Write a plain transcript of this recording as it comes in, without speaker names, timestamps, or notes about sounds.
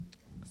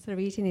So the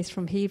reading is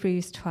from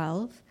Hebrews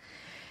 12.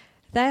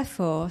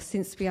 Therefore,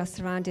 since we are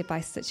surrounded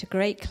by such a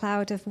great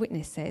cloud of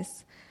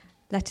witnesses,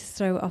 let us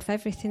throw off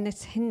everything that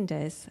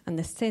hinders and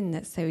the sin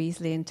that so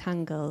easily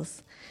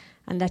entangles,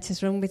 and let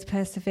us run with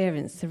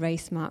perseverance the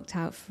race marked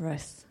out for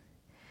us.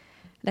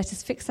 Let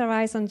us fix our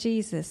eyes on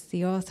Jesus,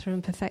 the author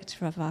and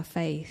perfecter of our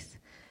faith,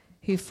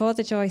 who for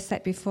the joy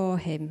set before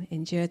him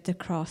endured the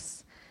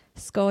cross,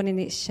 scorning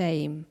its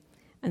shame,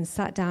 and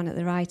sat down at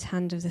the right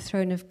hand of the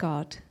throne of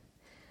God.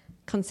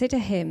 Consider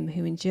him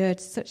who endured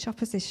such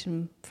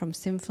opposition from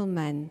sinful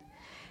men,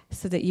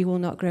 so that you will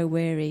not grow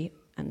weary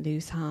and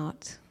lose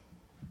heart.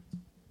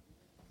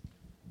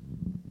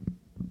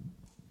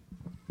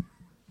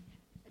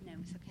 No,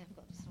 it's okay, I've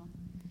got this one.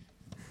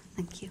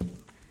 Thank you.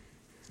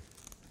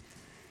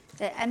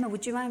 Emma,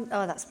 would you mind?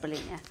 Oh, that's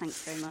brilliant, yeah,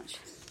 thanks very much.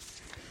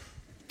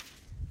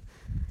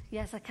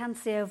 Yes, I can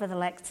see over the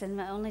lectern,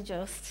 but only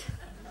just.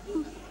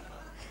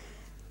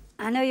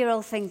 I know you're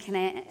all thinking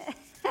it.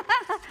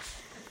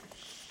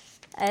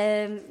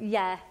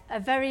 A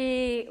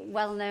very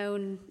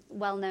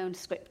well-known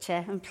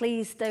scripture. And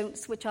please don't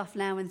switch off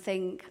now and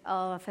think,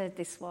 oh, I've heard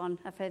this one.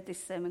 I've heard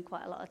this sermon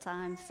quite a lot of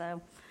times. So,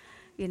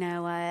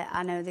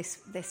 I know this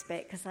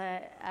bit because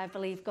I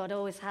believe God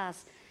always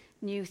has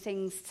new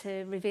things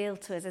to reveal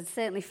to us. And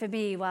certainly for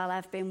me, while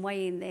I've been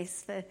weighing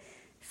this for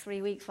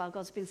 3 weeks, while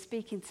God's been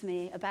speaking to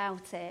me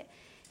about it,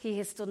 he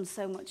has done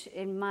so much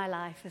in my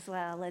life as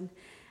well and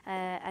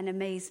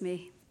amazed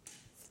me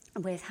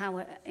with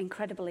how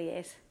incredible he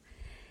is.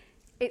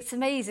 It's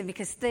amazing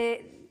because they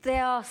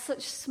are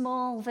such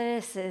small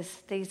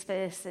verses, these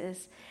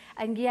verses,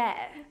 and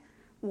yet,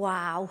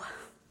 wow.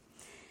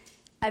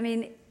 I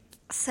mean,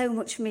 so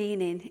much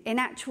meaning. In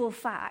actual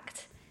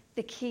fact,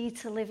 the key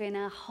to living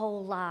our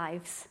whole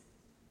lives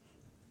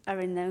are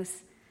in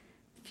those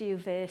few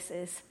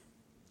verses.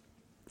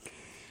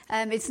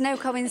 It's no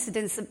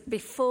coincidence that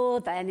before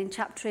then, in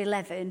chapter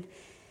 11,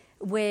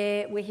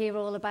 where we hear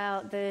all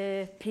about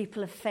the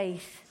people of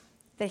faith,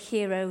 the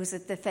heroes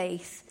of the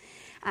faith,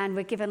 and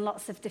we're given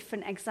lots of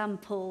different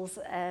examples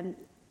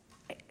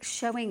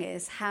showing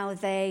us how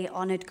they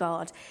honoured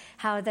God,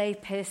 how they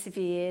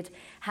persevered,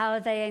 how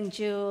they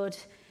endured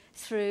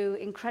through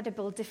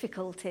incredible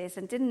difficulties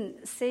and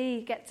didn't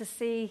get to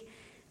see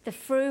the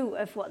fruit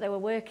of what they were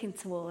working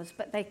towards,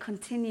 but they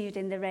continued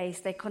in the race.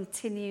 They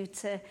continued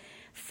to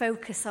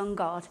focus on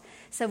God.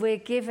 So we're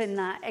given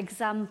that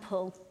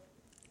example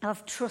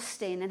of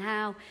trusting and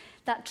how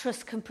that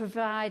trust can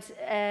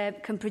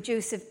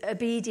produce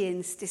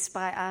obedience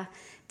despite our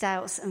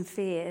doubts and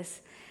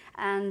fears.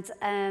 And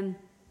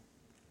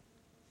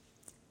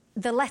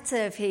the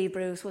letter of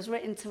Hebrews was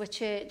written to a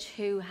church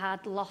who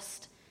had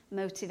lost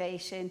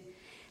motivation.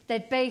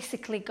 They'd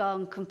basically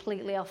gone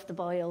completely off the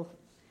boil.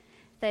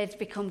 They'd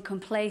become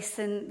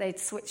complacent. They'd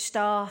switched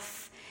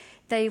off.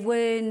 They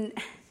weren't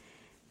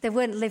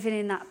living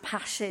in that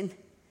passion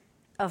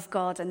of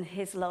God and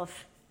his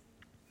love.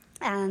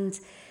 And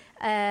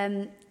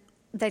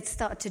they'd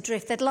started to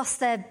drift. They'd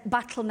lost their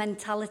battle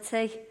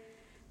mentality.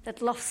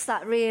 They'd lost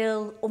that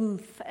real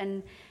oomph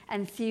and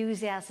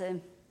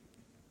enthusiasm.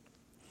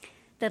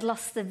 They'd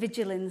lost the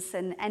vigilance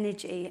and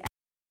energy.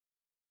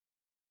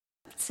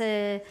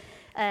 Chapter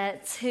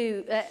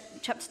 2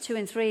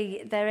 and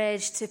 3, they're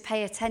urged to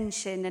pay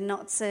attention and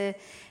not to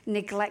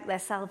neglect their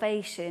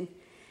salvation.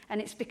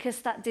 And it's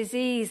because that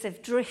disease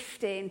of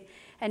drifting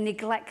and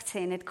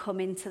neglecting had come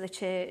into the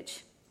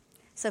church.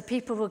 So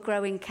people were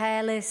growing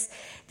careless,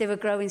 they were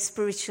growing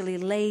spiritually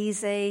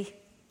lazy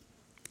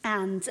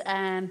and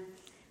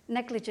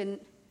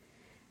negligent,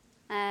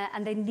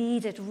 and they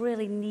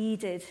really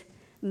needed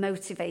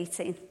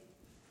motivating.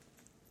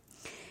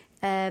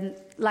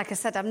 Like I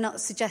said, I'm not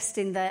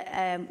suggesting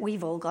that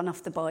we've all gone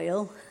off the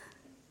boil.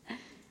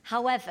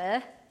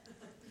 However,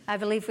 I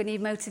believe we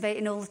need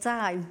motivating all the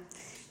time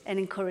and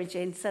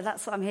encouraging. So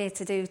that's what I'm here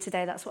to do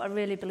today. That's what I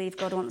really believe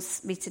God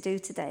wants me to do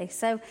today.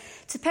 So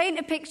to paint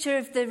a picture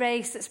of the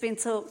race that's been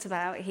talked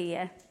about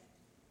here,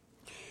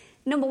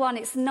 number one,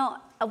 it's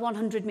not a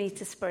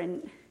 100-metre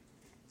sprint.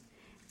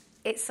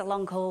 It's a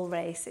long-haul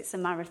race. It's a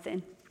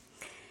marathon.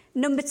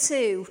 Number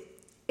two,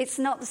 it's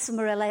not the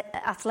summer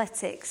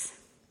athletics.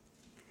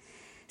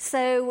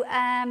 So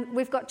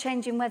we've got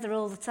changing weather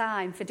all the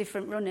time for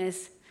different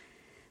runners.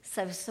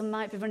 So some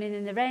might be running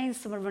in the rain,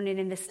 some are running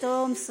in the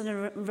storm, some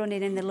are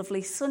running in the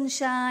lovely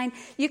sunshine.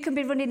 You can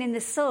be running in the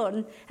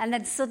sun and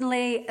then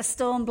suddenly a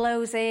storm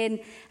blows in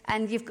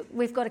and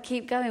we've got to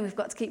keep going, we've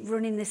got to keep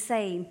running the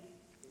same.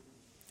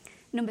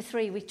 Number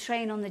three, we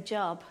train on the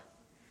job.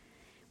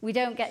 We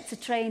don't get to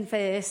train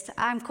first.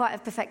 I'm quite a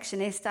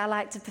perfectionist. I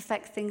like to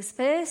perfect things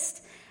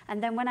first.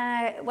 And then when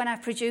I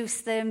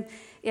produce them,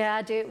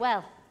 I do it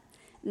well.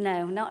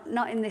 No,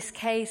 not in this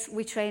case.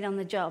 We train on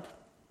the job.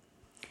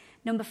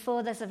 Number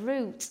four, there's a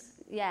route,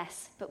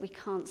 yes, but we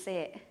can't see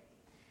it.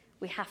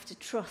 We have to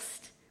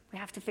trust. We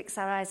have to fix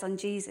our eyes on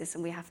Jesus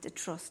and we have to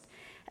trust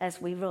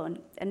as we run.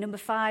 And number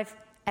five,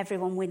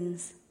 everyone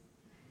wins.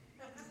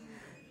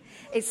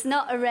 It's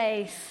not a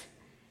race.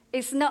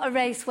 It's not a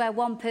race where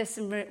one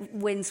person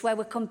wins, where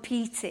we're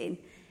competing.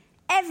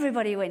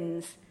 everybody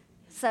wins.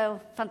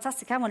 So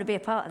fantastic, I want to be a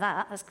part of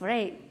that. That's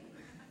great.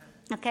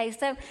 Okay,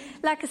 so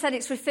like I said,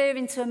 it's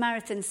referring to a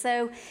marathon.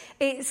 So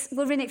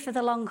we're in it for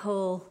the long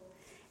haul.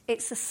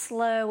 It's a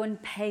slow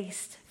and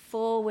paced,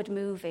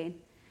 forward-moving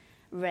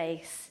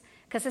race.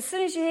 Because as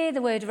soon as you hear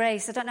the word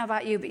race, I don't know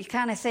about you, but you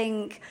kind of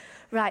think,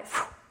 right,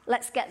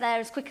 let's get there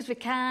as quick as we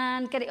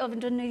can, get it over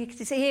and done. You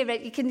can hear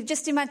it. You can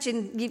just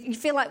imagine, you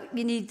feel like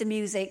you need the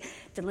music.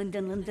 But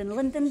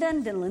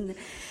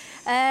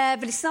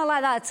it's not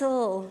like that at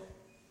all.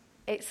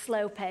 It's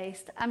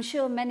slow-paced. I'm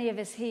sure many of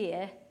us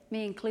here,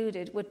 me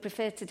included, would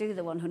prefer to do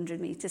the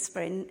 100-metre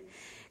sprint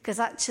because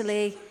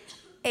actually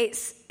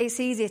it's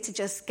easier to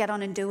just get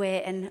on and do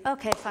it and,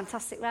 okay,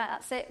 fantastic, right,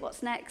 that's it,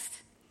 what's next?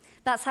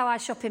 That's how I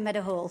shop in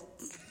Meadowhall.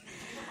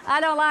 I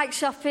don't like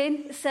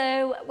shopping,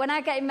 so when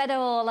I get in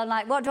Meadowhall, I'm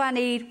like, what do I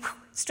need?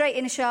 Straight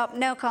in a shop,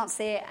 no, can't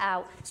see it,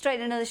 out.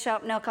 Straight in another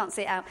shop, no, can't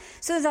see it, out.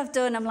 As soon as I've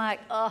done, I'm like,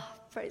 oh,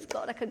 praise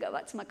God, I can go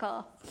back to my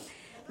car.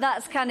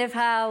 That's kind of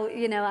how,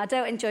 I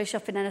don't enjoy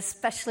shopping and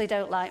especially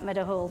don't like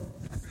Meadowhall.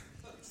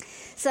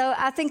 So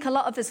I think a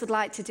lot of us would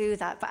like to do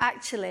that, but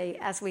actually,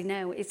 as we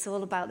know, it's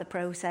all about the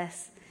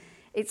process.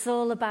 It's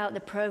all about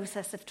the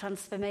process of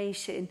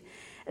transformation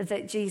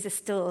that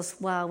Jesus does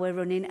while we're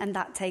running, and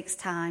that takes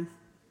time.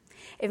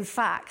 In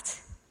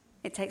fact,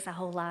 it takes our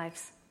whole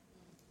lives.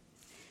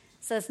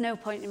 So there's no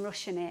point in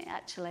rushing it,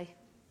 actually,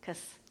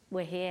 because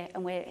we're here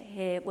and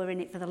we're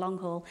in it for the long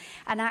haul.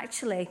 And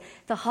actually,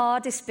 the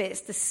hardest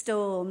bits, the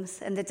storms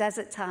and the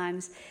desert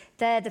times,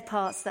 they're the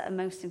parts that are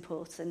most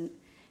important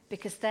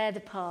because they're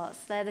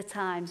the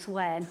times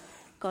when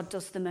God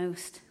does the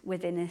most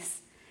within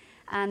us.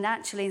 And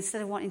actually,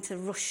 instead of wanting to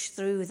rush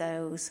through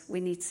those, we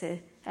need to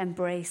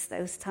embrace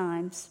those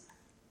times.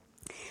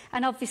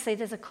 And obviously,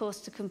 there's a course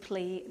to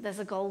complete, there's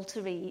a goal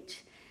to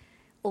reach,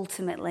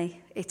 ultimately,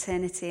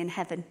 eternity in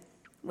heaven,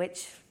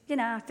 which,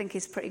 I think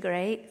is pretty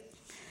great.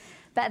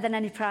 Better than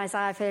any prize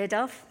I've heard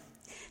of.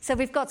 So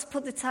we've got to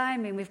put the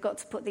time in, we've got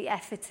to put the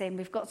effort in,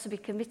 we've got to be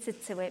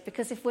committed to it,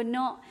 because if we're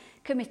not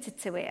committed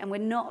to it and we're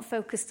not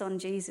focused on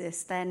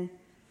Jesus, then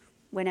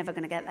we're never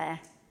going to get there.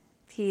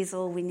 He is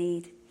all we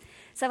need.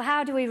 So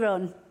how do we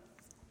run?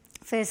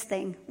 First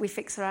thing, we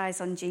fix our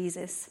eyes on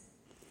Jesus,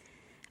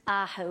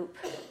 our hope.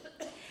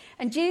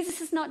 And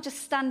Jesus is not just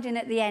standing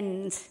at the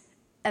end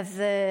of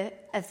the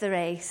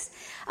race.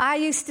 I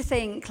used to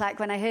think, like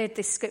when I heard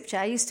this scripture,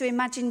 I used to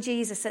imagine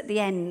Jesus at the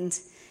end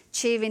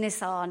cheering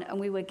us on, and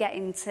we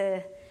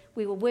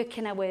were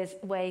working our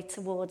way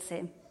towards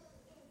him.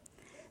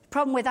 The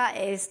problem with that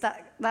is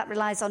that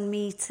relies on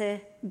me to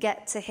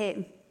get to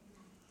him.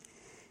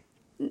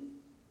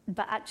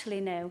 But actually,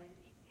 no.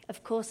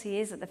 Of course, he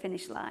is at the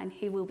finish line.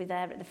 He will be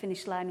there at the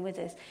finish line with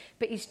us.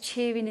 But he's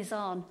cheering us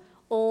on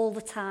all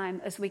the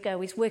time as we go.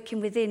 He's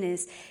working within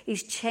us.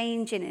 He's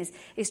changing us.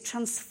 He's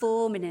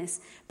transforming us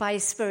by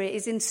his Spirit.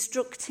 He's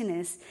instructing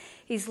us.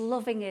 He's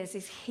loving us.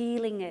 He's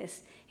healing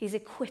us. He's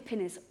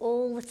equipping us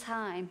all the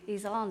time.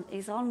 He's on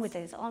with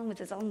us, on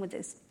with us, on with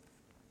us.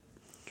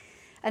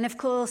 And of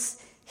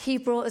course, he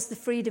brought us the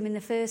freedom in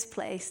the first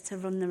place to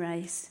run the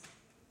race.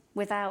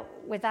 Without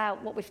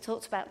what we've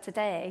talked about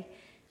today,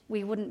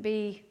 we wouldn't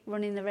be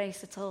running the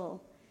race at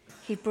all.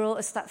 He brought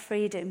us that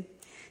freedom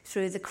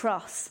through the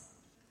cross.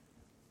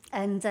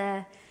 And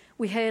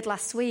we heard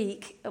last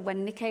week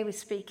when Nikkei was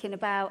speaking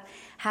about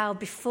how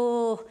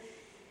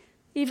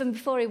even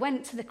before he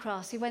went to the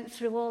cross, he went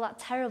through all that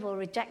terrible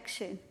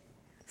rejection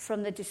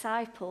from the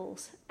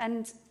disciples.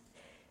 And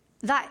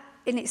that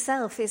in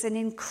itself is an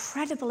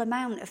incredible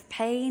amount of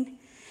pain.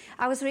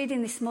 I was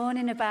reading this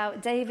morning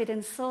about David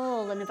and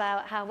Saul and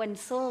about how when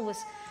Saul was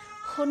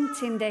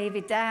hunting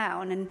David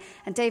down,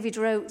 and David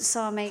wrote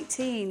Psalm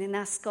 18 and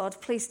asked God,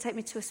 please take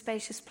me to a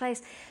spacious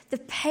place. The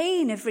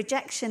pain of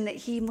rejection that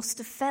he must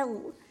have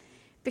felt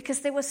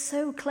because they were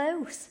so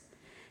close.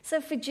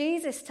 So for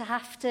Jesus to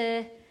have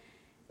to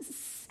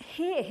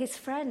hear his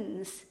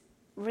friends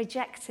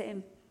reject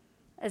him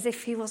as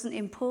if he wasn't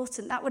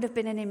important, that would have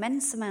been an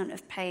immense amount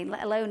of pain,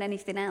 let alone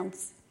anything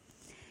else.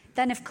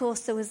 Then, of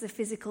course, there was the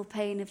physical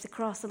pain of the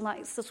cross, and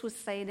like Sus was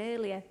saying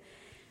earlier,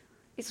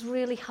 it's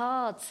really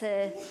hard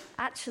to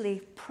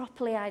actually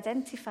properly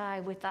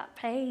identify with that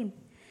pain,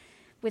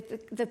 with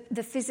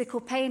the physical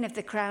pain of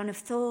the crown of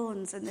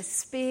thorns and the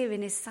spear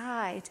in his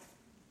side,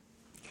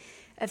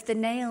 of the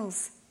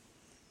nails,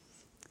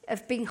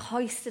 of being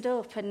hoisted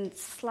up and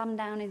slammed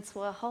down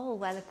into a hole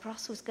where the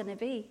cross was going to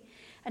be,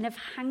 and of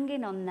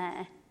hanging on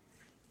there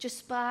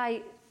just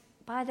by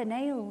the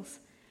nails.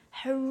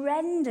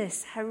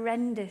 Horrendous,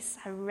 horrendous,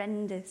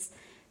 horrendous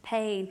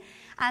pain.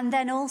 And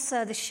then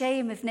also the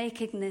shame of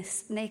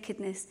nakedness.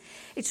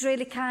 It's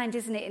really kind,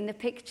 isn't it, in the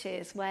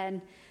pictures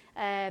when,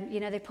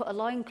 they put a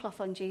loincloth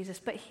on Jesus,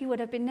 but he would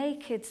have been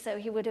naked, so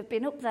he would have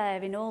been up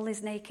there in all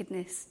his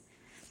nakedness.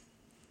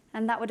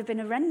 And that would have been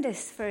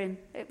horrendous for him.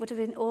 It would have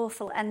been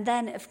awful. And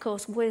then, of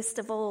course, worst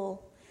of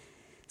all,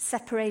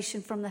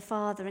 separation from the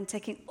Father and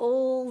taking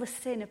all the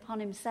sin upon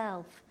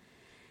himself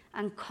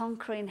and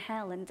conquering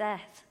hell and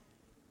death.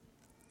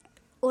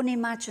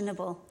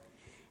 Unimaginable.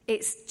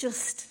 It's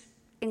just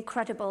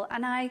incredible.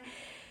 And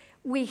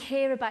we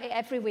hear about it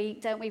every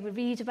week, don't we? We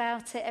read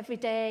about it every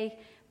day.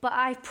 But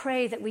I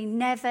pray that we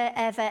never,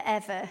 ever,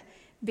 ever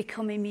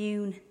become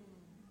immune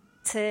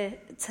to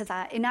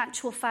that. In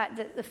actual fact,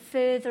 that the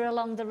further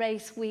along the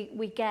race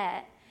we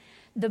get,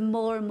 the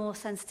more and more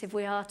sensitive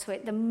we are to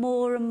it, the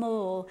more and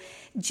more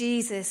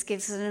Jesus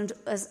gives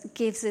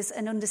us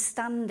an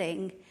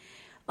understanding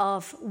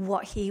of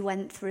what he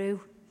went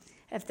through,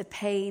 of the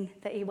pain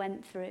that he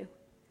went through,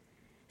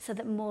 so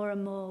that more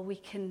and more we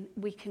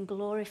can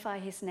glorify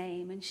his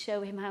name and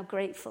show him how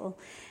grateful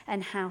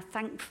and how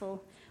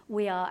thankful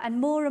we are. And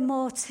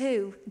more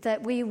too,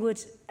 that we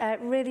would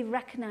really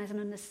recognise and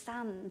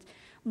understand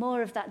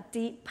more of that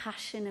deep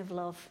passion of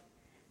love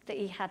that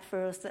he had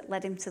for us that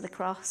led him to the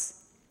cross.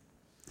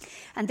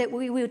 And that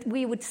we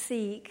would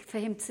seek for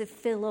him to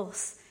fill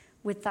us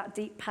with that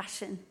deep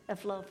passion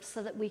of love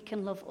so that we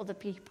can love other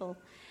people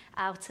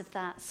out of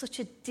that. Such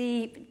a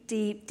deep,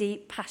 deep,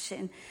 deep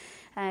passion.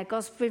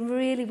 God's been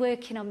really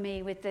working on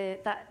me with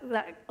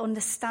that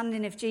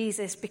understanding of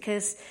Jesus,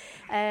 because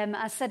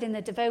I said in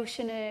the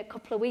devotion a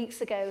couple of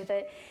weeks ago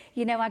that,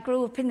 I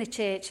grew up in the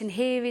church, and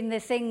hearing the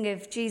thing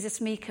of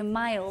Jesus meek and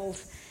mild,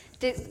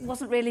 it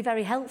wasn't really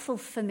very helpful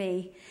for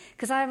me,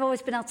 because I've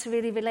always been able to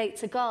really relate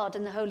to God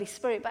and the Holy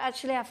Spirit, but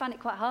actually I find it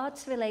quite hard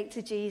to relate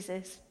to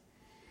Jesus,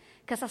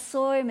 because I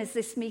saw him as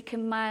this meek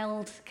and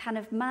mild kind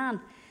of man.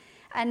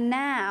 And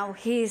now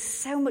he's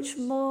so much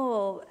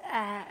more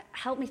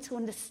helped me to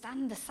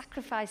understand the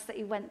sacrifice that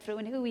he went through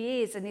and who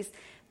he is and his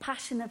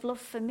passion of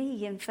love for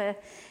me and for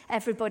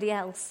everybody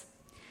else.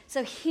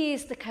 So he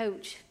is the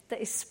coach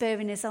that is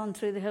spurring us on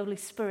through the Holy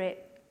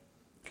Spirit.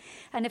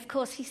 And of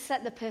course, he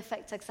set the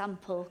perfect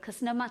example,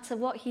 because no matter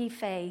what he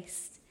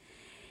faced,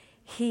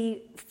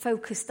 he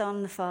focused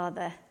on the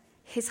Father.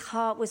 His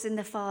heart was in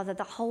the Father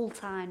the whole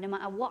time. No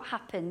matter what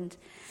happened,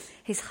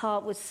 his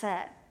heart was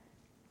set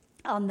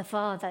on the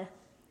Father.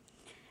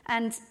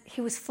 And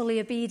he was fully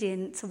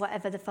obedient to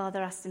whatever the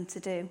Father asked him to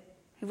do.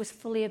 He was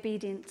fully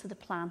obedient to the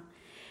plan.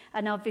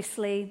 And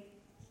obviously,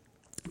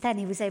 then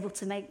he was able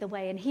to make the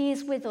way. And he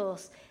is with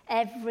us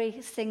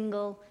every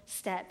single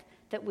step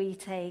that we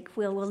take.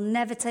 We will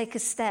never take a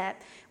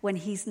step when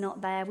he's not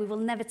there. We will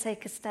never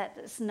take a step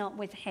that's not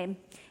with him,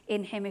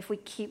 in him, if we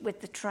keep with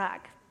the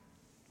track.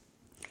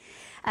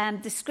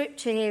 The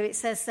scripture here, it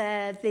says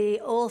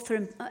the author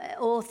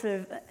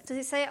of, does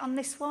it say it on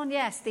this one?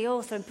 Yes, the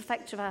author and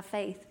perfecter of our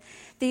faith.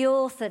 The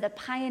author, the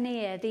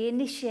pioneer, the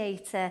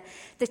initiator,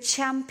 the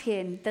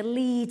champion, the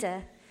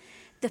leader,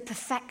 the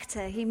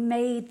perfecter. He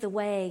made the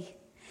way.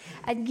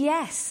 And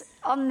yes,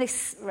 on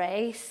this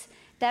race,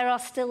 there are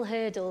still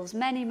hurdles,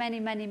 many, many,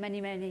 many, many,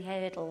 many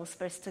hurdles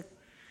for us to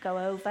go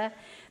over.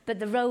 But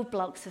the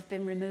roadblocks have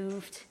been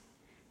removed.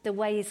 The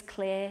way is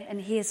clear, and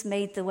he has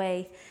made the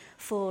way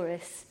for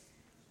us.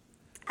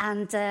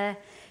 And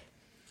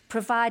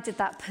provided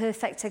that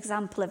perfect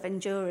example of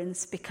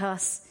endurance,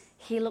 because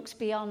he looks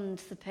beyond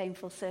the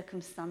painful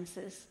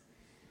circumstances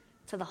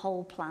to the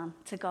whole plan,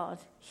 to God.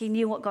 He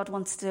knew what God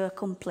wanted to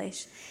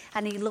accomplish,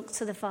 and he looked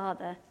to the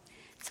Father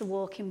to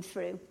walk him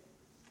through.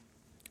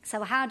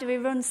 So how do we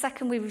run?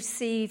 Second, we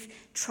receive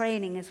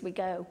training as we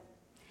go.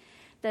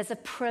 There's a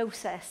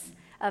process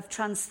of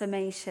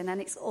transformation, and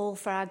it's all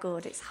for our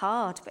good. It's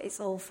hard, but it's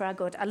all for our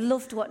good. I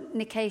loved what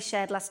Nikkei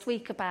shared last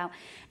week about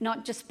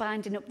not just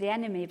binding up the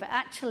enemy, but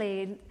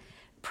actually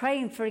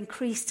praying for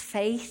increased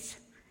faith.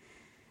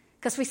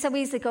 Because we so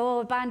easily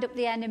go, bind up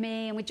the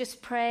enemy, and we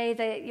just pray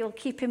that you'll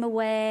keep him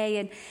away,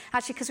 and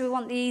actually because we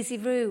want the easy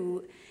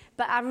route.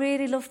 But I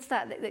really loved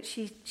that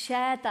she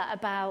shared that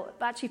about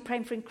actually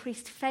praying for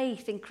increased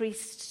faith,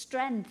 increased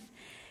strength,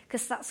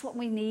 because that's what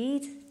we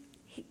need.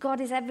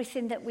 God is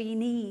everything that we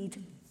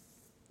need.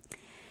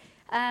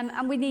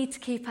 And we need to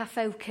keep our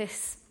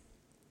focus.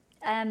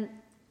 I'm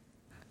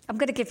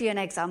going to give you an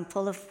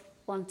example of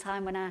one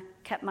time when I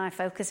kept my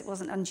focus. It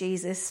wasn't on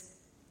Jesus.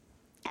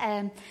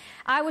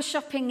 I was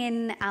shopping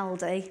in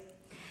Aldi,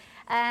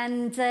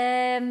 and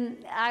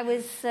I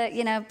was,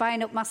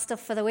 buying up my stuff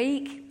for the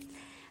week.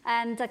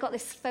 And I got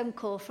this phone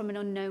call from an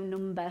unknown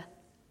number.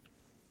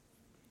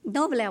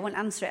 Normally I wouldn't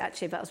answer it,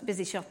 actually, but I was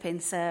busy shopping,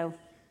 so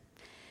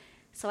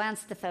I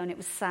answered the phone. It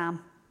was Sam.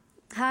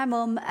 Hi,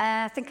 Mum.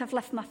 I think I've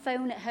left my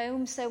phone at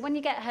home, so when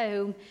you get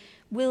home,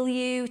 will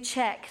you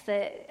check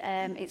that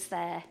it's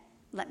there?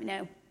 Let me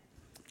know.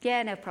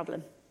 Yeah, no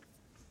problem.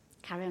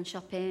 Carry on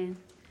shopping.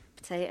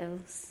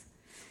 Potatoes.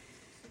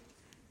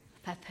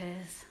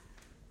 Peppers.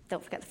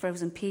 Don't forget the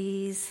frozen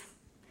peas.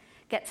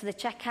 Get to the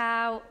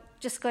checkout.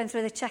 Just going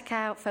through the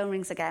checkout, phone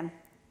rings again.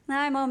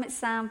 Hi, Mum, it's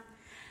Sam.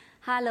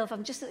 Hi, love,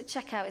 I'm just at the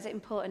checkout. Is it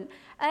important?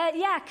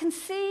 Yeah, I can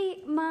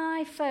see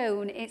my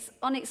phone. It's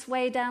on its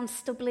way down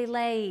Stubley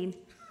Lane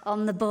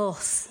on the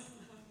bus.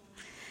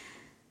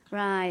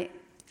 Right.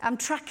 I'm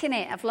tracking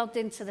it. I've logged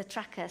into the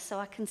tracker, so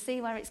I can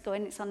see where it's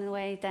going. It's on the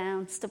way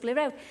down Stubley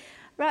Road.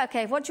 Right,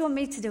 OK, what do you want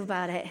me to do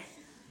about it?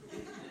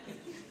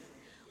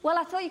 Well,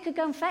 I thought you could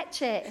go and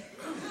fetch it.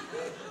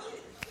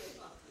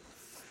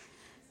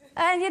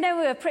 And,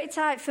 we were pretty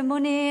tight for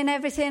money and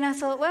everything. I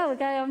thought, well,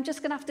 I'm just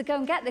going to have to go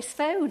and get this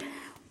phone.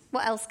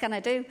 What else can I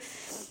do?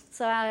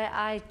 So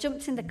I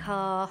jumped in the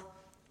car,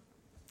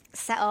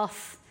 set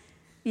off.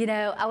 You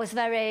know, I was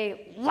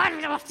very, why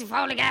did I have to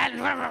phone again?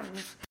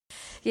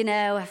 You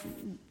know,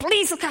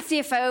 please look after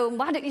your phone.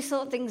 Why don't you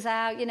sort things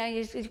out? You know,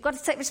 you've got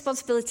to take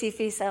responsibility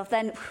for yourself.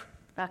 Then,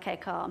 okay,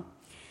 calm.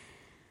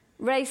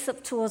 Race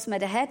up towards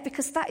Meadowhead,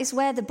 because that is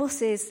where the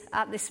bus is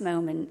at this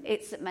moment.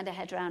 It's at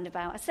Meadowhead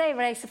roundabout. I say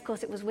race, of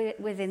course, it was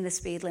within the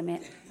speed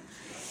limit.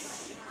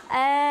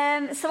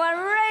 So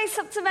I race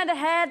up to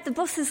Meadowhead, the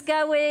bus is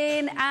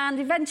going, and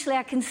eventually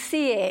I can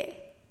see it.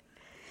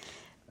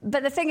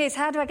 But the thing is,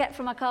 how do I get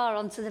from my car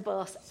onto the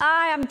bus?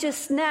 I am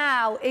just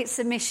now, it's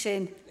a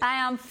mission. I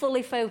am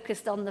fully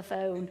focused on the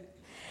phone.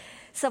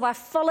 So I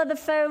follow the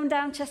phone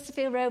down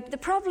Chesterfield Road. The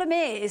problem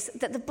is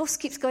that the bus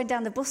keeps going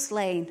down the bus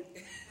lane.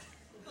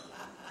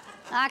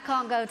 I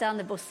can't go down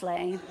the bus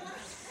lane.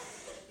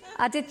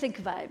 I did think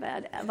about it,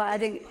 but I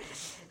didn't.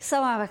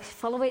 So I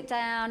follow it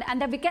down,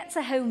 and then we get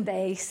to home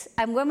base.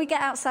 And when I get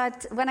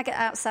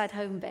outside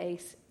home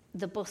base,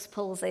 the bus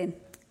pulls in.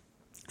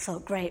 So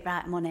great,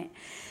 right, I'm on it.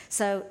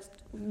 So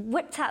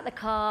whipped out the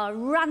car,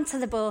 ran to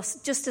the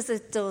bus just as the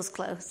doors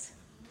closed.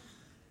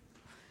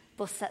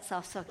 Bus sets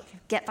off, so I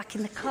get back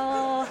in the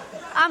car.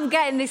 I'm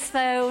getting this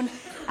phone.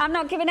 I'm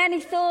not giving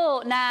any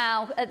thought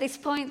now at this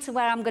point to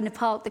where I'm going to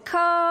park the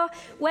car,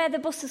 where the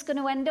bus is going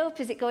to end up.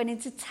 Is it going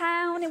into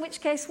town? In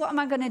which case, what am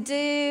I going to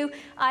do?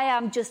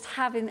 I'm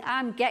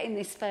getting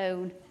this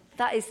phone.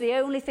 That is the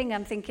only thing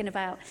I'm thinking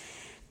about.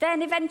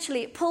 Then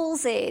eventually it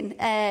pulls in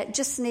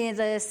just near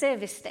the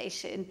service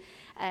station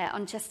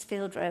on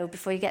Chesterfield Road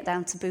before you get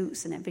down to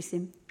Boots and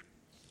everything.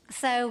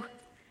 So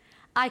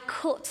I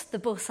cut the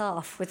bus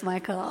off with my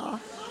car.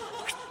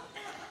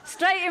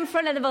 Straight in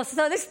front of the bus.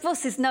 So this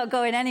bus is not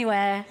going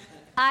anywhere.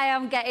 I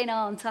am getting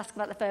on to ask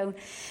about the phone.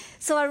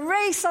 So I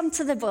race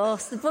onto the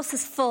bus. The bus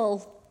is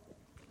full.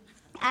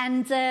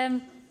 And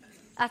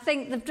I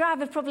think the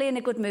driver's probably in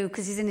a good mood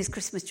because he's in his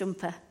Christmas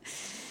jumper.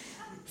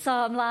 So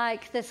I'm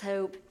like, there's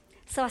hope.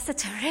 So I said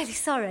to her, really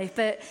sorry,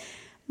 but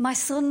my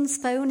son's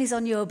phone is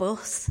on your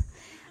bus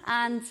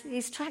and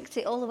he's tracked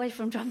it all the way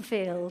from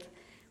Dronfield.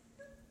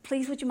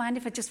 Please, would you mind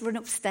if I just run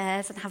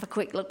upstairs and have a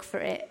quick look for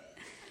it?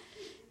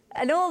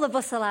 And all the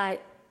bus are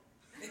like...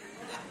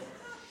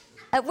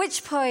 At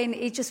which point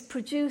he just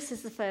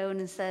produces the phone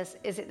and says,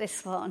 is it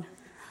this one?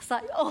 I was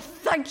like, oh,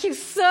 thank you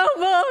so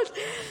much.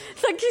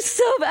 Thank you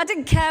so much. I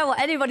didn't care what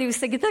anybody was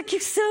thinking. Thank you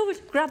so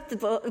much. Grabbed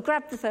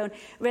the phone,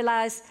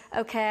 realised,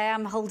 okay,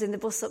 I'm holding the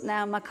bus up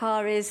now. My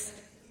car is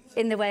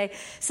in the way.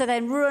 So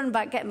then run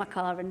back, get in my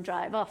car and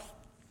drive off.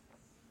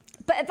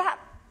 But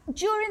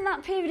during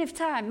that period of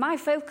time, my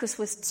focus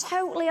was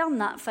totally on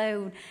that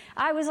phone.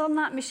 I was on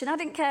that mission. I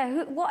didn't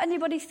care what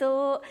anybody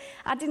thought.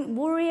 I didn't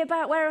worry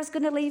about where I was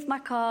going to leave my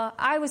car.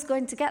 I was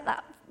going to get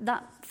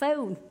that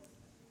phone.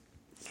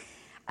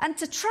 And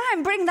to try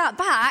and bring that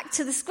back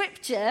to the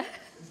scripture,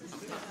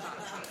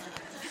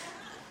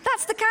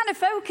 that's the kind of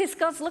focus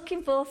God's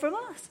looking for from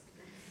us.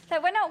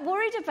 That we're not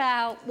worried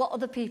about what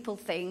other people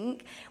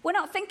think. We're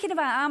not thinking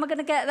about, how am I going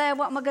to get there?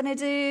 What am I going to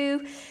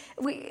do?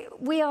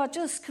 We are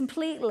just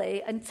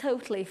completely and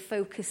totally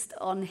focused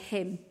on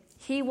him.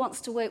 He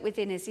wants to work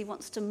within us. He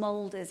wants to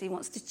mould us. He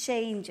wants to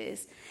change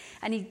us.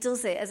 And he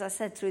does it, as I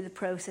said, through the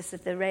process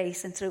of the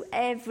race and through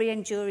every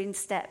enduring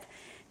step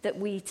that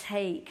we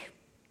take.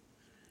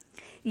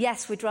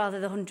 Yes, we'd rather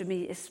the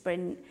 100-metre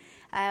sprint.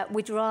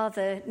 We'd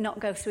rather not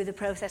go through the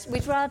process.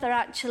 We'd rather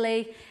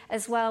actually,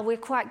 as well, we're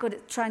quite good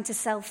at trying to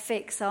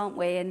self-fix, aren't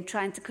we, and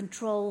trying to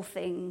control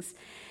things.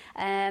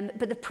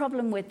 But the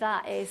problem with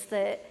that is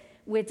that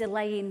we're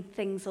delaying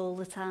things all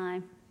the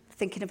time.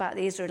 Thinking about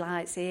the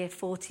Israelites here,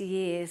 40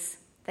 years,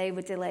 they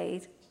were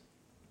delayed.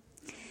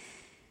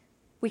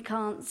 We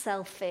can't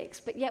self-fix,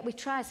 but yet we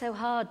try so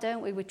hard,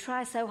 don't we? We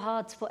try so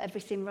hard to put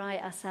everything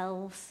right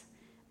ourselves.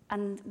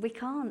 And we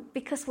can't,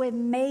 because we're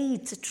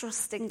made to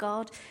trust in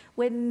God.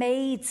 We're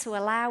made to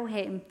allow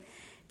him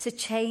to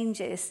change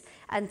us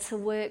and to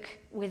work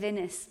within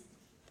us.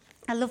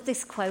 I love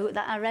this quote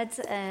that I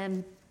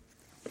read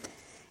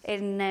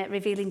in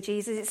Revealing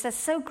Jesus. It says,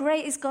 so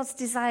great is God's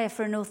desire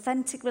for an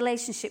authentic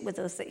relationship with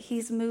us that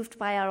he's moved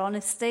by our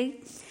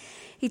honesty.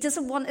 He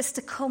doesn't want us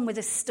to come with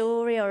a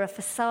story or a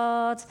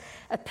facade,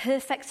 a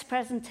perfect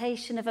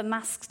presentation of a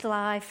masked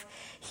life.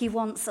 He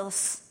wants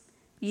us,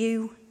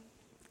 you,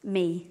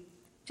 me,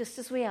 just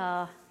as we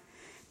are.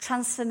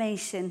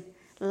 Transformation,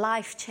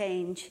 life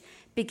change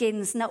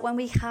begins not when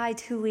we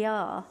hide who we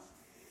are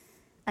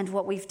and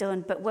what we've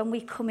done, but when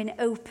we come in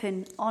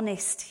open,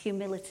 honest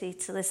humility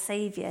to the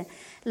Saviour,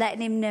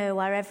 letting him know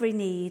our every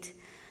need,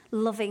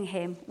 loving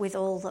him with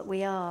all that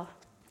we are.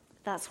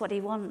 That's what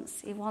he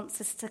wants. He wants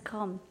us to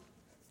come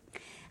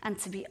and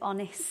to be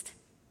honest.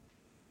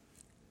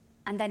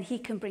 And then he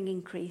can bring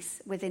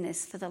increase within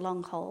us for the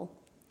long haul.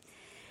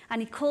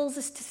 And he calls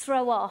us to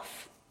throw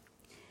off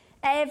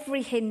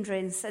every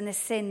hindrance and the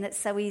sin that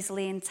so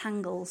easily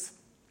entangles.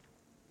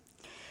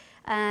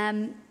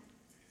 The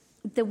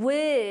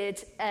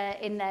word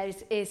in there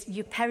is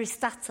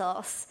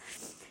euperistatos,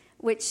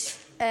 which,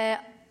 I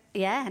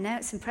know,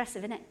 it's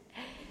impressive, isn't it?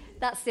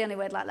 That's the only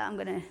word like that I'm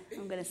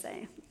gonna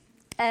say.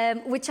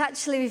 Which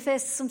actually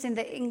refers to something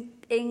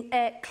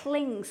that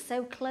clings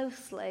so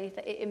closely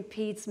that it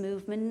impedes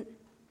movement.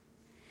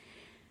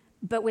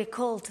 But we're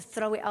called to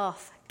throw it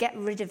off, get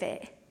rid of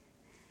it.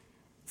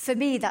 For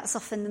me, that's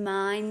often the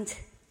mind.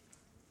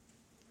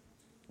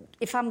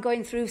 If I'm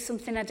going through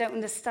something, I don't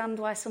understand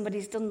why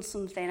somebody's done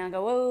something, I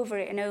go over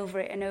it and over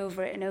it and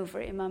over it and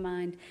over it in my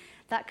mind.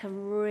 That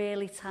can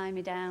really tie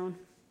me down.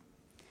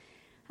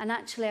 And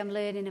actually, I'm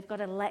learning I've got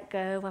to let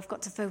go. I've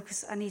got to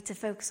focus. I need to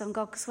focus on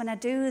God. Because when I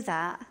do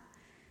that,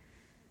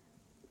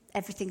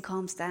 everything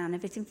calms down.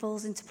 Everything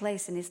falls into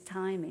place in his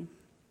timing.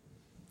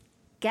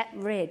 Get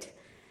rid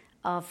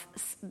of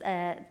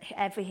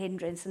every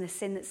hindrance and the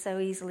sin that so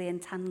easily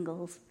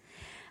entangles.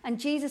 And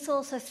Jesus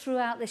also threw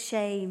out the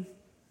shame.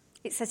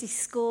 It says he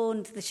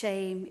scorned the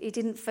shame. He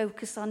didn't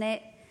focus on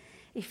it.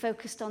 He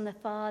focused on the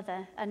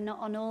Father and not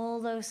on all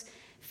those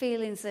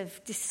feelings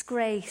of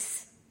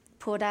disgrace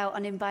poured out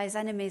on him by his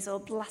enemies, or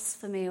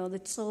blasphemy, or the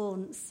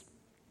taunts,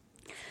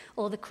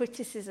 or the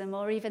criticism,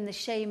 or even the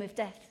shame of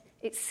death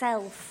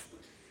itself,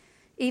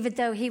 even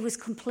though he was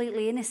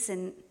completely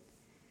innocent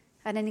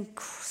and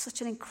such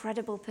an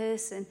incredible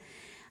person.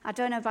 I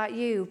don't know about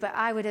you, but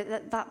I would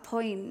at that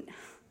point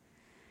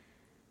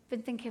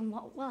been thinking,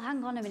 well,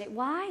 hang on a minute,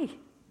 why?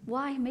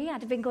 Why me?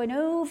 I'd have been going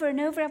over and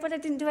over, but I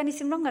didn't do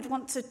anything wrong. I'd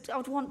want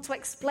to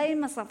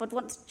explain myself. I'd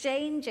want to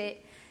change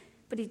it.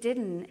 But he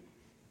didn't.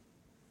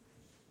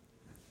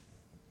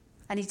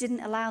 And he didn't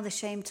allow the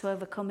shame to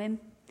overcome him.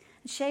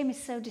 And shame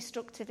is so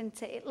destructive,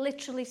 isn't it? It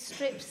literally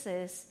strips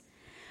us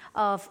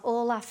of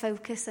all our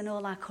focus and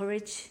all our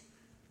courage.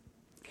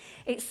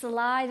 It's the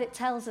lie that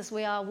tells us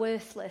we are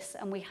worthless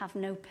and we have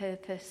no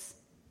purpose.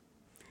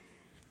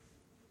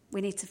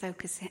 We need to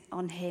focus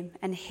on him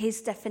and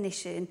his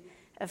definition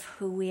of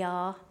who we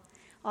are,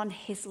 on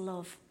his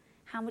love,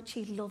 how much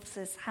he loves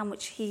us, how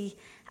much he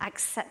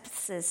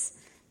accepts us.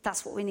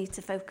 That's what we need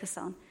to focus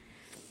on.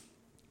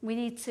 We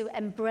need to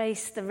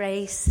embrace the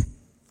race.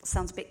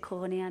 Sounds a bit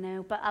corny, I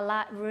know, but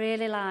I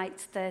really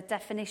liked the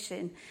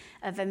definition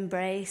of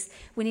embrace.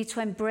 We need to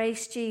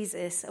embrace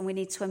Jesus, and we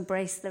need to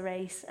embrace the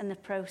race and the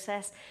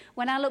process.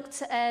 When I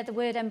looked at the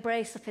word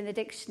embrace up in the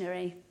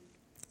dictionary,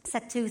 it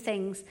said two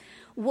things.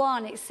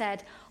 One, it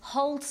said,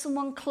 hold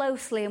someone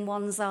closely in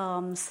one's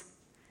arms.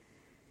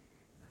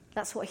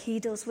 That's what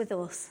he does with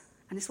us,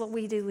 and it's what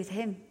we do with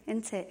him,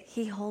 isn't it?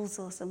 He holds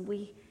us, and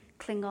we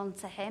cling on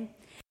to him.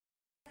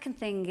 Second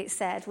thing it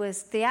said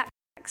was the act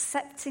of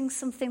accepting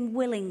something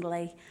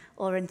willingly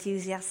or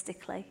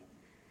enthusiastically.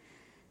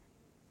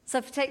 So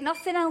if you take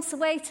nothing else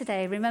away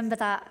today, remember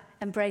that,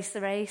 embrace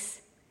the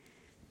race.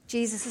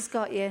 Jesus has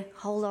got you,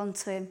 hold on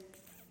to him,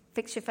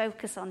 fix your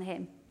focus on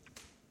him,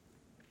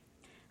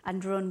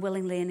 and run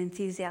willingly and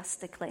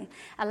enthusiastically.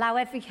 Allow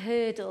every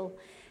hurdle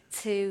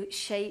to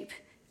shape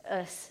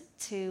us,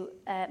 to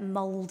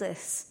mould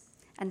us,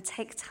 and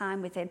take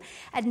time with him.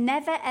 And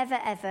never, ever,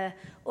 ever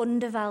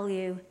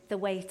undervalue the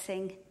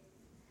waiting.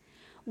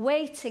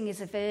 Waiting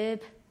is a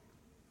verb.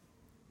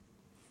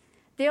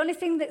 The only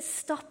thing that's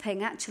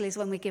stopping, actually, is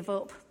when we give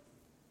up.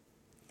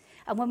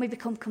 And when we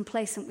become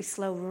complacent, we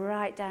slow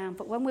right down.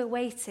 But when we're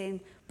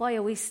waiting, boy,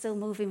 are we still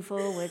moving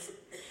forward.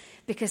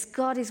 Because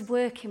God is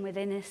working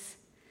within us.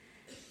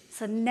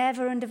 So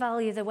never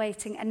undervalue the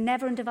waiting, and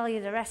never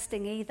undervalue the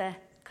resting either.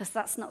 Because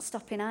that's not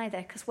stopping either.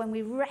 Because when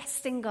we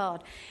rest in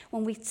God,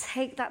 when we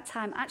take that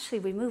time, actually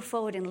we move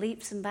forward in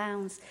leaps and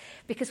bounds.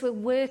 Because we're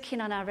working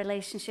on our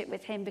relationship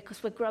with him.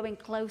 Because we're growing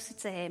closer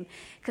to him.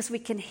 Because we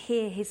can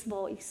hear his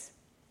voice.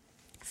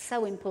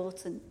 So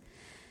important.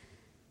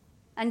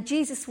 And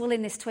Jesus'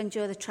 willingness to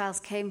endure the trials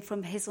came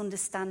from his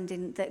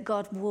understanding that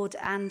God would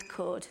and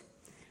could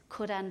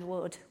and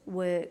would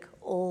work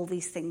all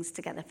these things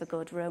together for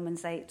good.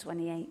 Romans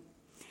 8:28.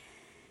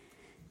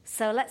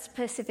 So let's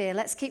persevere,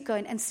 let's keep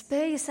going, and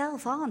spur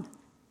yourself on.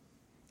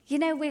 You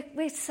know,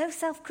 we're so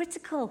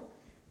self-critical.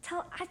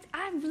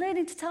 I'm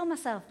learning to tell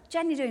myself,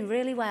 Jen, you're doing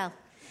really well.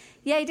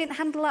 Yeah, you didn't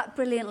handle that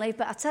brilliantly,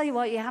 but I tell you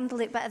what, you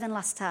handled it better than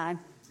last time.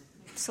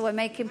 So we're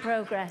making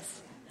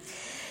progress.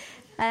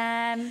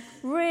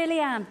 Really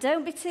am.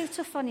 Don't be too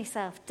tough on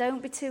yourself.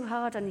 Don't be too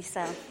hard on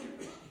yourself.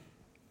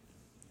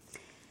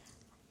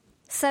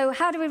 So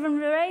how do we run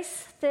the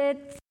race? The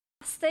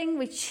last thing,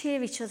 we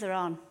cheer each other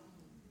on.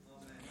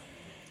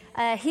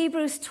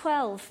 Hebrews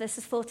 12,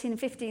 verses 14 and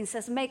 15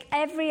 says, make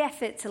every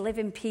effort to live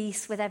in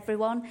peace with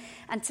everyone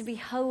and to be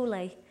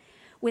holy.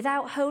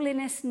 Without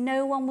holiness,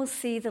 no one will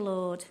see the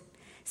Lord.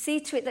 See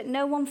to it that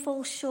no one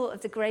falls short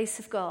of the grace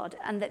of God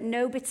and that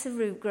no bitter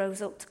root grows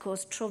up to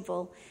cause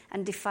trouble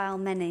and defile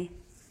many.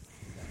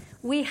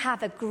 We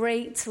have a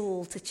great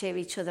tool to cheer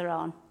each other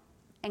on,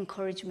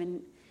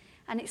 encouragement.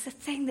 And it's a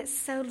thing that's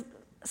so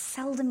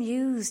seldom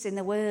used in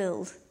the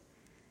world.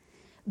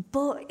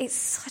 But it's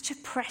such a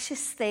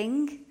precious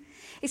thing.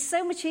 It's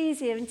so much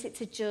easier, isn't it,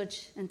 to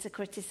judge and to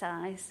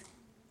criticise.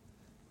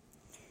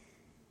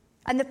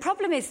 And the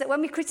problem is that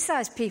when we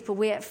criticise people,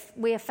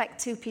 we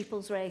affect two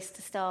people's race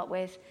to start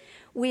with.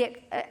 We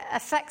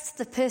affect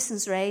the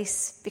person's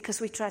race because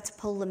we try to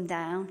pull them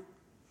down.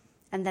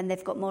 And then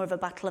they've got more of a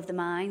battle of the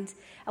mind.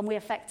 And we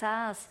affect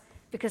ours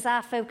because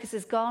our focus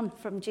has gone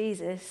from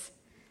Jesus.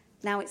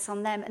 Now it's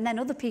on them. And then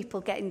other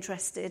people get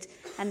interested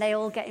and they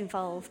all get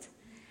involved.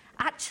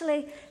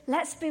 Actually,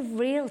 let's be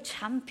real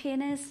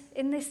championers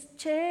in this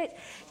church.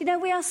 You know,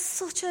 we are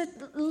such a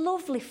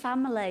lovely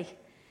family.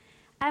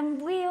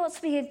 And we ought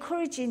to be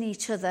encouraging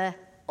each other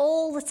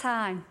all the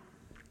time.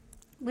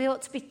 We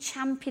ought to be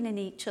championing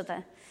each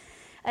other.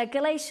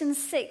 Galatians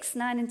 6,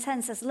 9 and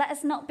 10 says, let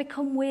us not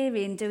become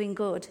weary in doing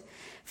good,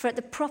 for at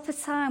the proper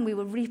time we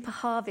will reap a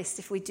harvest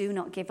if we do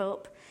not give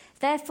up.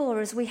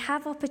 Therefore, as we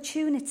have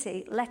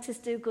opportunity, let us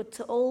do good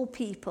to all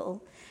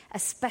people,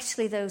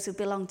 especially those who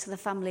belong to the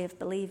family of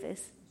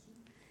believers.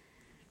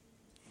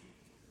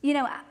 You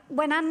know,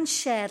 when Anne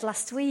shared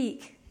last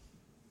week,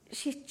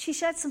 she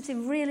shared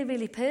something really,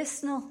 really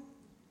personal.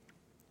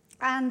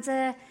 And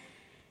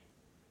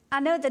I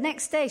know the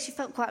next day she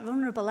felt quite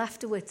vulnerable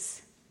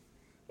afterwards.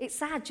 It's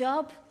our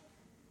job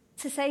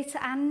to say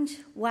to Ange,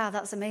 wow,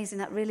 that's amazing,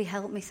 that really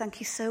helped me.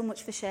 Thank you so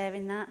much for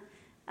sharing that.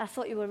 I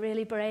thought you were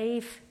really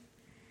brave.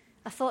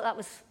 I thought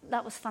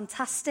that was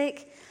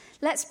fantastic.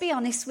 Let's be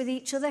honest with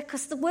each other,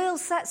 because the world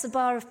sets a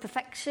bar of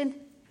perfection.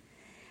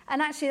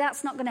 And actually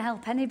that's not going to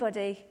help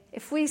anybody.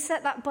 If we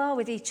set that bar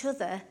with each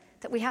other,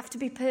 that we have to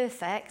be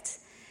perfect,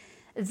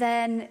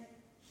 then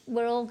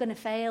we're all going to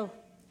fail.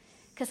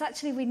 Because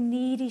actually we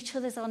need each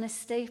other's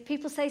honesty.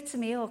 People say to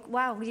me, oh,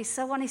 wow, you're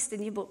so honest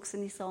in your books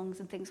and your songs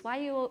and things.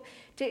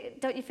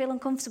 Don't you feel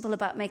uncomfortable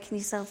about making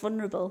yourself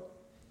vulnerable?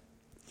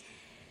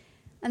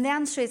 And the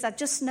answer is, I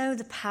just know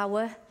the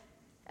power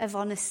of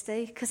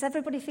honesty, because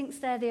everybody thinks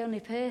they're the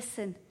only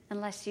person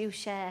unless you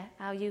share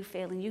how you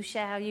feel, and you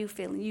share how you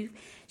feel, and you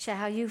share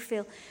how you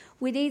feel.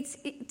 We need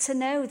to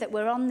know that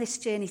we're on this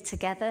journey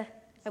together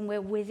and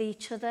we're with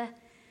each other.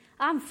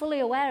 I'm fully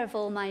aware of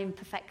all my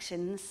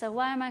imperfections, so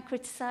why am I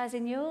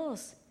criticising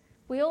yours?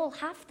 We all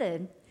have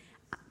them,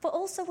 but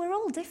also we're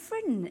all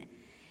different.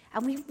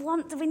 And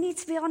we need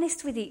to be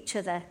honest with each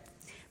other.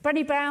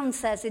 Brené Brown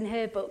says in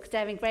her book,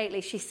 Daring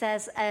Greatly, she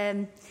says,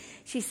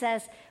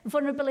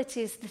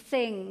 vulnerability is the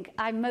thing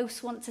I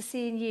most want to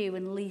see in you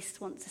and least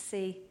want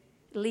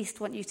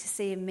you to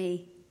see in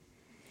me.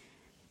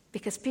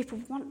 Because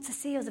people want to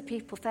see other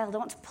people fail. They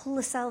want to pull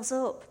themselves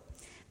up.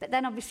 But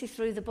then obviously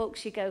through the book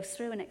she goes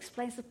through and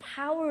explains the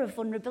power of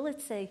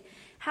vulnerability,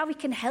 how we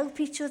can help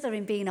each other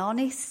in being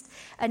honest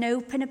and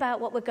open about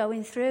what we're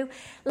going through.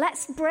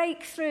 Let's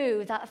break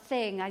through that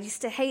thing. I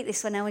used to hate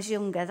this when I was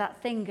younger,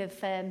 that thing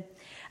of,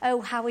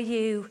 oh, how are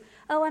you?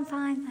 Oh, I'm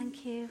fine,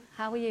 thank you.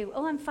 How are you?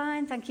 Oh, I'm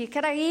fine, thank you.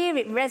 Could I hear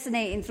it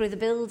resonating through the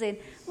building?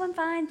 Oh, I'm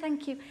fine,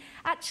 thank you.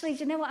 Actually,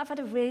 do you know what? I've had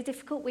a really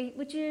difficult week.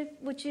 Would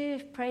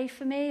you pray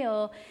for me?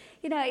 Or,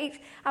 you know,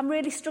 I'm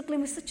really struggling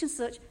with such and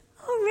such.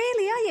 Oh,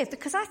 really, are you?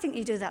 Because I think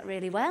you do that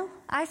really well.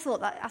 I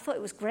thought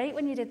it was great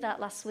when you did that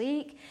last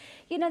week.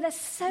 You know, there's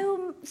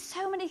so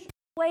many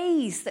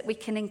ways that we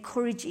can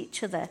encourage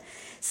each other.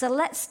 So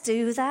let's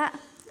do that.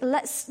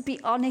 Let's be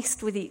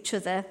honest with each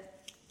other.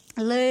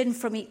 Learn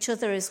from each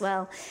other as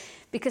well.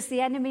 Because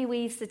the enemy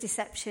weaves the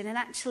deception, and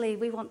actually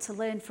we want to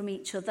learn from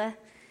each other.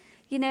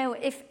 You know,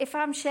 if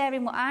I'm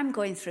sharing what I'm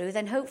going through,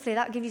 then hopefully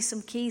that'll give you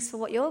some keys for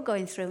what you're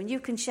going through, and you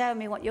can share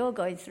me what you're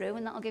going through,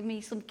 and that'll give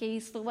me some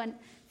keys for when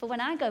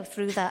I go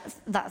through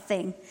that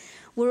thing.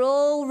 We're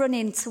all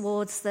running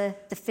towards the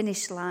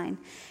finish line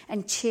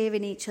and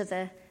cheering each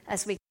other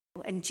as we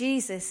go. And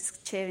Jesus is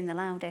cheering the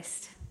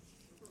loudest.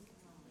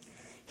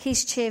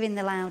 He's cheering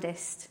the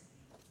loudest.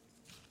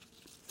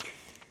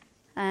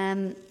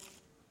 I've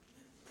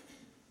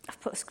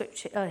put a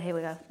scripture. Oh, here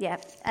we go. Yeah.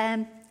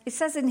 It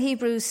says in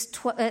Hebrews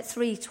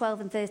 3,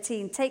 12 and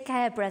 13, take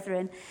care,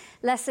 brethren,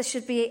 lest there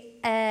should be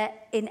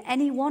in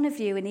any one of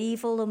you an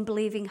evil,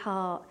 unbelieving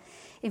heart,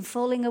 in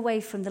falling away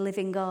from the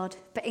living God.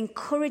 But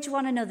encourage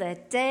one another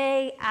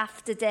day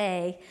after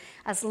day,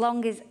 as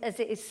long as it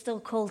is still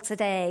called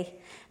today,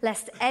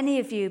 lest any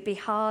of you be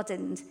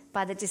hardened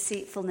by the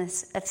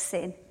deceitfulness of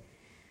sin.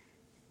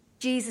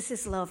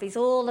 Jesus' love is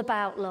all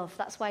about love.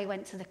 That's why he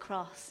went to the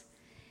cross.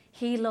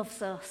 He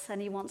loves us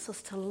and he wants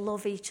us to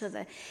love each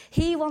other.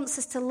 He wants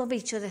us to love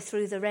each other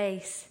through the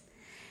race.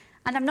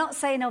 And I'm not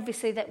saying,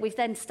 obviously, that we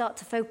then start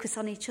to focus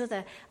on each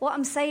other. What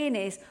I'm saying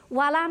is,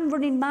 while I'm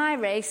running my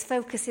race,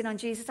 focusing on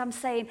Jesus, I'm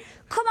saying,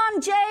 come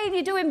on, Jane,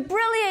 you're doing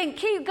brilliant.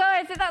 Keep going.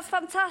 I think that's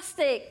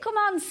fantastic. Come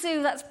on,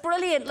 Sue, that's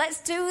brilliant.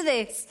 Let's do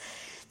this.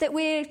 That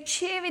we're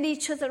cheering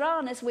each other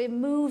on as we're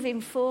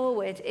moving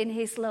forward in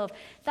his love.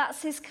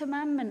 That's his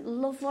commandment.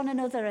 Love one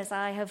another as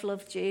I have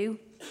loved you.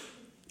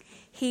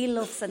 He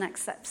loves and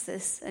accepts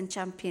us and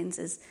champions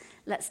us.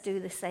 Let's do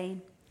the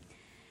same.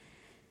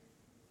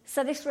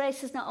 So this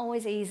race is not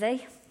always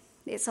easy.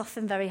 It's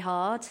often very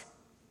hard,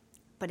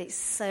 but it's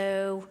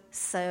so,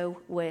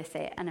 so worth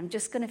it. And I'm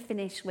just going to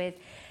finish with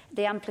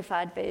the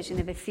amplified version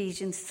of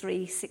Ephesians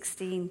 3,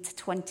 16 to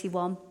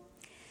 21.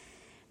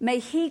 May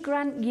he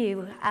grant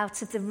you,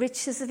 out of the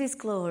riches of his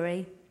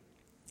glory,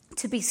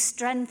 to be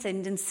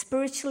strengthened and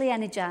spiritually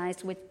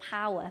energized with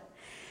power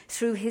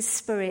through his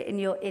Spirit in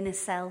your inner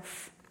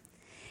self.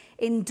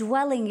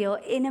 indwelling your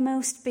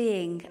innermost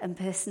being and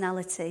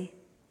personality,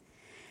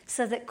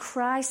 so that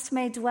Christ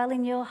may dwell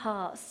in your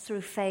hearts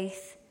through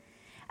faith.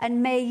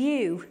 And may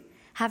you,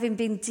 having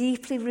been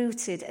deeply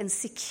rooted and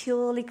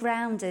securely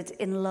grounded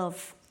in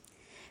love,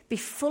 be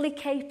fully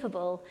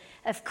capable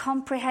of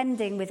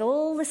comprehending with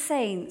all the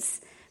saints,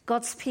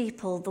 God's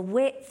people, the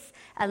width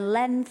and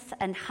length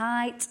and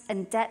height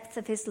and depth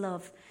of his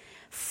love,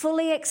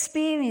 fully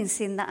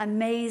experiencing that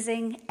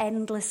amazing,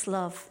 endless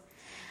love,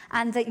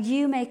 and that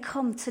you may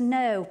come to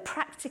know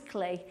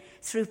practically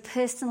through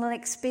personal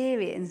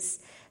experience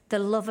the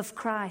love of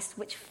Christ,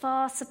 which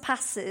far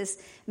surpasses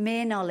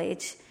mere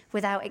knowledge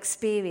without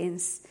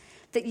experience,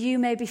 that you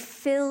may be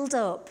filled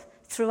up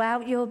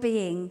throughout your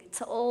being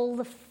to all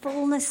the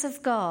fullness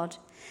of God,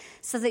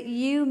 so that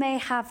you may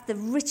have the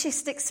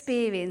richest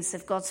experience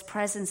of God's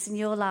presence in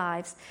your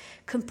lives,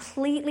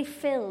 completely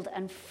filled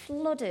and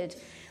flooded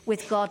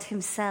with God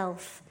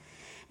himself.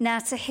 Now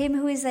to him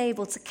who is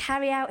able to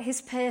carry out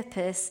his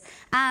purpose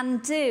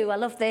and do, I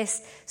love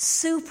this,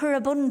 super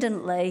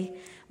abundantly,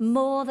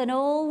 more than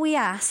all we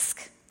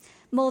ask,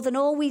 more than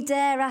all we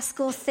dare ask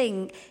or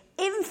think,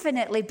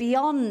 infinitely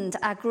beyond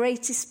our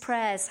greatest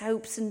prayers,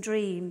 hopes and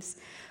dreams,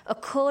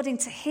 according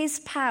to his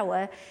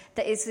power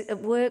that is at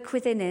work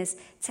within us.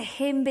 To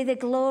him be the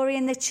glory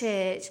in the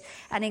church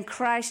and in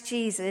Christ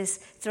Jesus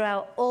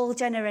throughout all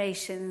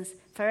generations,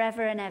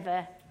 forever and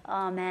ever.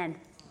 Amen.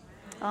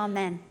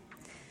 Amen.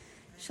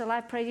 Shall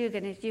I pray? You're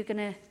going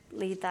to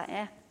lead that,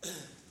 yeah?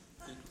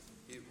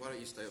 Why don't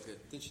you stay up here?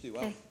 Didn't you do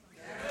well? Okay.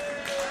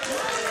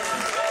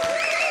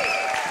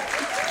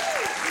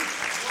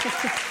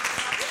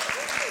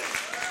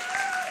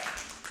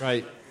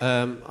 Right.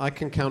 I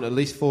can count at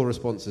least 4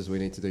 responses we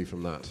need to do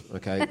from that.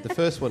 Okay. The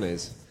first one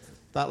is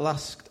that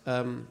last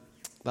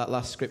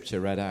scripture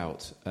read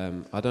out.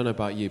 I don't know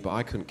about you, but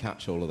I couldn't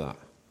catch all of that.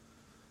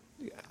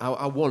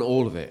 I want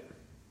all of it.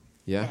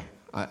 Yeah.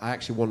 I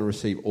actually want to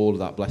receive all of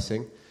that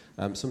blessing.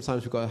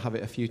 Sometimes we've got to have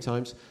it a few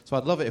times. So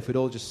I'd love it if we'd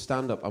all just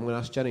stand up. I'm going to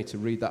ask Jenny to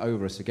read that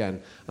over us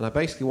again. And I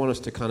basically want us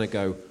to kind of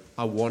go,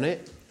 I want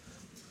it.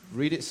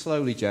 Read it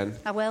slowly, Jen.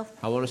 I will.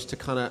 I want us to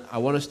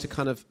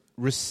kind of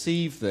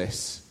receive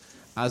this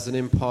as an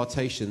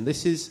impartation.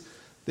 This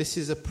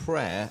is a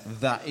prayer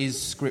that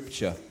is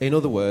scripture. In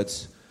other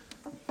words,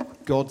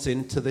 God's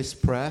into this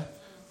prayer.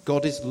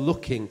 God is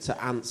looking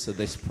to answer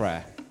this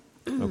prayer.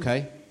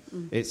 Okay?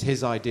 It's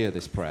his idea,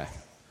 this prayer.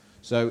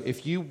 So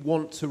if you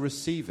want to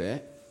receive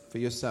it for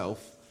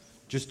yourself,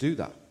 just do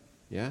that.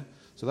 Yeah?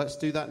 So let's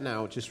do that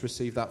now. Just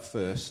receive that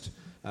first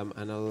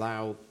and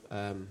allow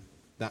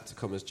that to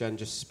come as Jen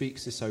just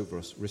speaks this over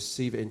us.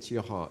 Receive it into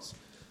your hearts.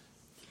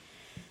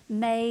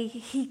 May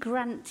he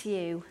grant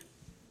you,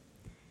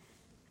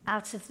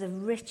 out of the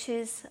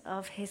riches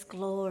of his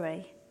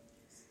glory,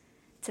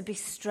 to be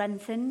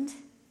strengthened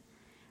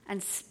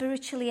and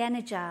spiritually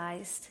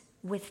energized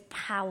with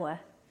power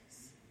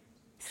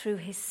through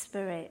his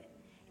Spirit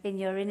in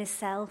your inner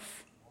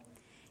self,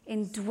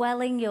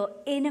 indwelling your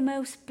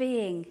innermost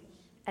being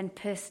and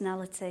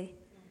personality,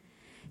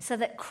 so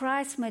that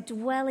Christ may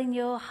dwell in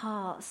your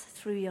hearts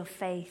through your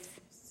faith.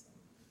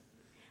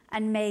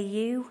 And may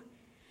you,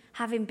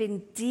 having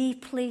been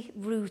deeply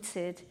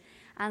rooted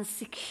and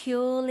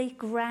securely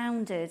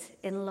grounded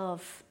in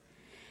love,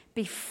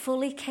 be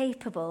fully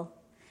capable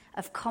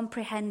of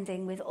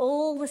comprehending with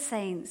all the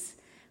saints,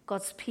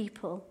 God's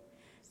people,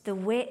 the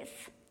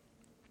width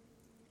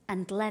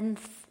and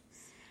length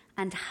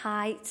and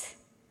height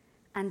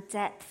and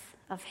depth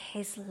of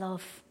his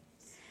love,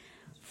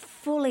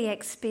 fully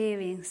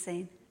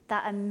experiencing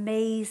that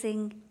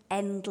amazing,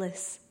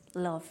 endless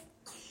love,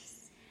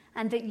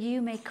 and that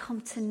you may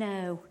come to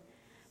know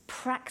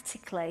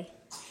practically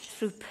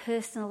through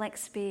personal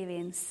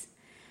experience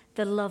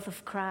the love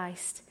of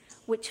Christ,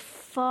 which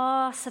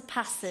far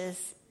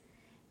surpasses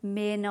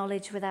mere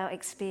knowledge without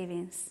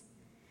experience,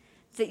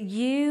 that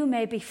you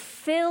may be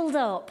filled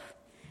up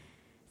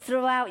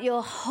throughout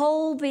your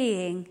whole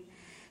being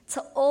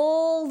to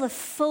all the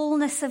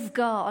fullness of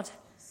God,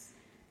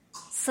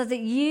 so that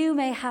you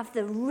may have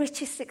the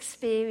richest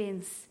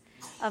experience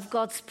of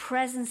God's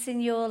presence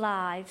in your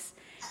lives,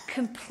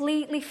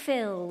 completely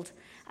filled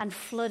and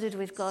flooded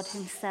with God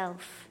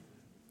himself.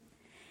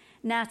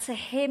 Now to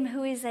him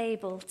who is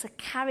able to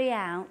carry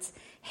out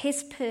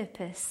his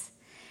purpose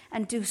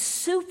and do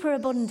super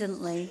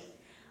abundantly,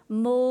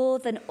 more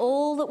than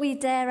all that we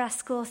dare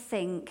ask or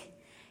think,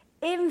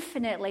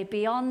 infinitely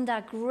beyond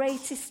our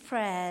greatest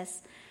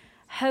prayers,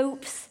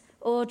 hopes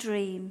or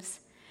dreams,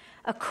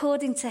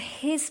 according to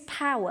his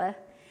power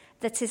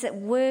that is at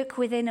work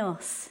within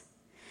us.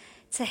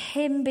 To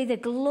him be the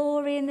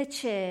glory in the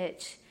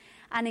church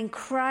and in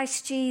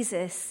Christ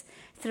Jesus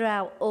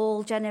throughout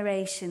all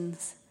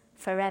generations,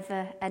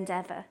 forever and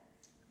ever.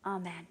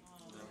 Amen.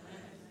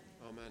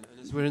 Amen. And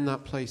as we're in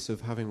that place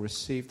of having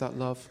received that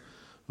love,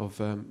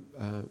 of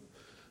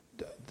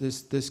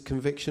there's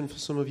conviction for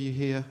some of you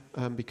here,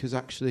 because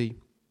actually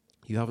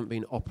you haven't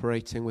been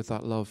operating with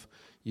that love.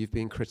 You've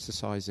been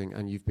criticizing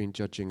and you've been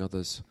judging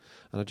others.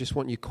 And I just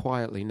want you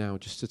quietly now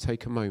just to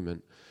take a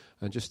moment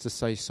and just to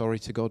say sorry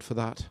to God for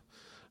that.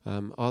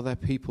 Are there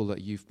people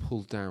that you've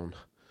pulled down?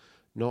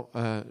 Not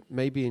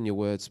maybe in your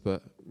words,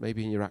 but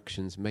maybe in your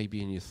actions,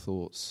 maybe in your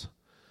thoughts.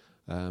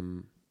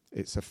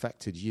 It's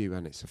affected you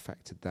and it's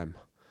affected them.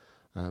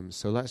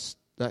 So let's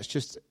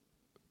just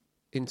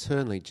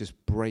internally just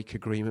break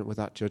agreement with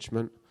that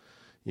judgment.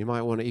 You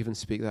might want to even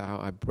speak that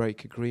out. I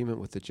break agreement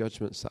with the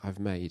judgments that I've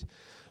made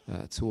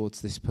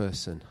towards this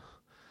person.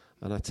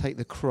 And I take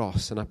the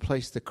cross and I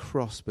place the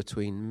cross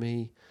between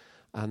me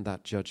and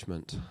that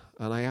judgment.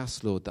 And I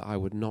ask, Lord, that I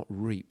would not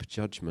reap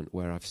judgment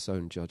where I've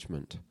sown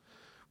judgment,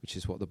 which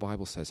is what the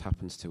Bible says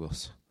happens to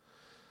us.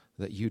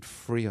 That you'd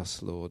free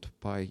us, Lord,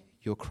 by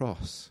your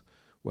cross,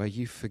 where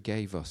you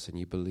forgave us and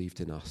you believed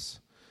in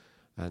us.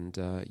 And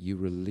you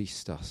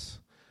released us.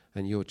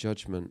 And your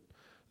judgment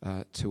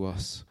to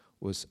us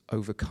was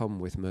overcome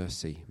with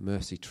mercy.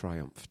 Mercy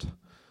triumphed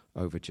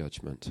over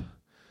judgment.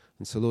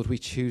 And so, Lord, we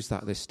choose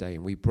that this day,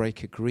 and we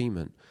break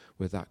agreement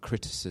with that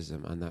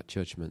criticism and that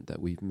judgment that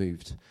we've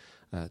moved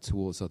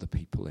towards other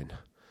people in.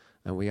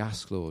 And we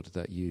ask, Lord,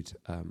 that you'd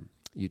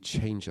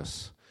change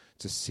us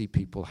to see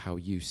people how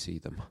you see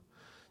them,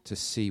 to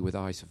see with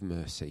eyes of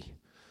mercy,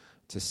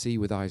 to see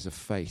with eyes of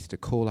faith, to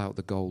call out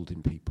the gold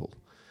in people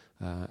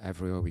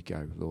everywhere we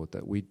go, Lord,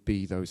 that we'd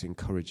be those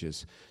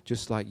encouragers,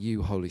 just like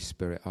you, Holy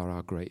Spirit, are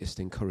our greatest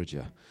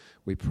encourager.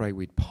 We pray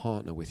we'd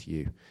partner with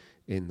you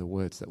in the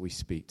words that we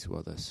speak to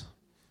others.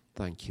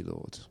 Thank you,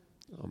 Lord.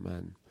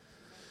 Amen.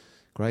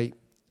 Great.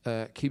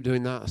 Keep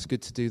doing that. It's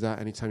good to do that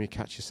anytime you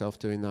catch yourself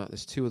doing that.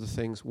 There's two other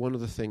things. One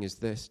other thing is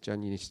this.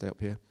 Jen, you need to stay up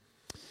here.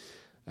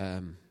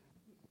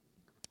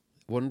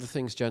 One of the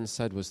things Jen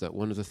said was that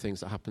one of the things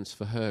that happens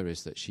for her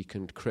is that she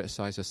can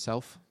criticize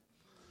herself,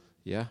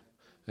 yeah,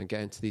 and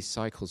get into these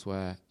cycles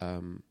where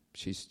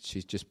she's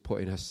just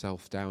putting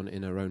herself down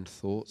in her own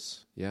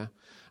thoughts, yeah.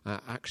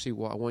 Actually,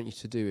 what I want you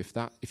to do,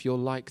 if you're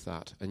like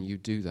that and you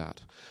do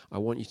that, I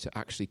want you to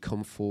actually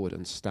come forward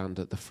and stand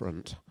at the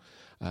front,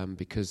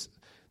 because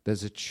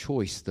there's a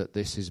choice that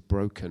this is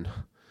broken.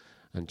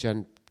 And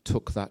Jen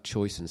took that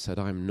choice and said,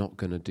 I'm not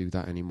going to do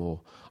that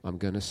anymore. I'm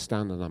going to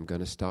stand and I'm going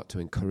to start to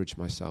encourage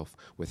myself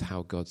with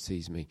how God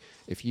sees me.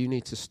 If you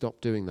need to stop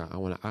doing that, I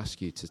want to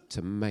ask you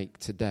to make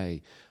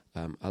today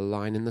a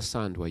line in the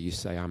sand where you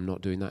say, I'm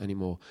not doing that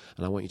anymore.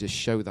 And I want you to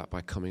show that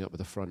by coming up at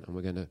the front, and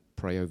we're going to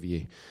pray over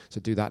you. So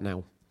do that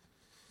now.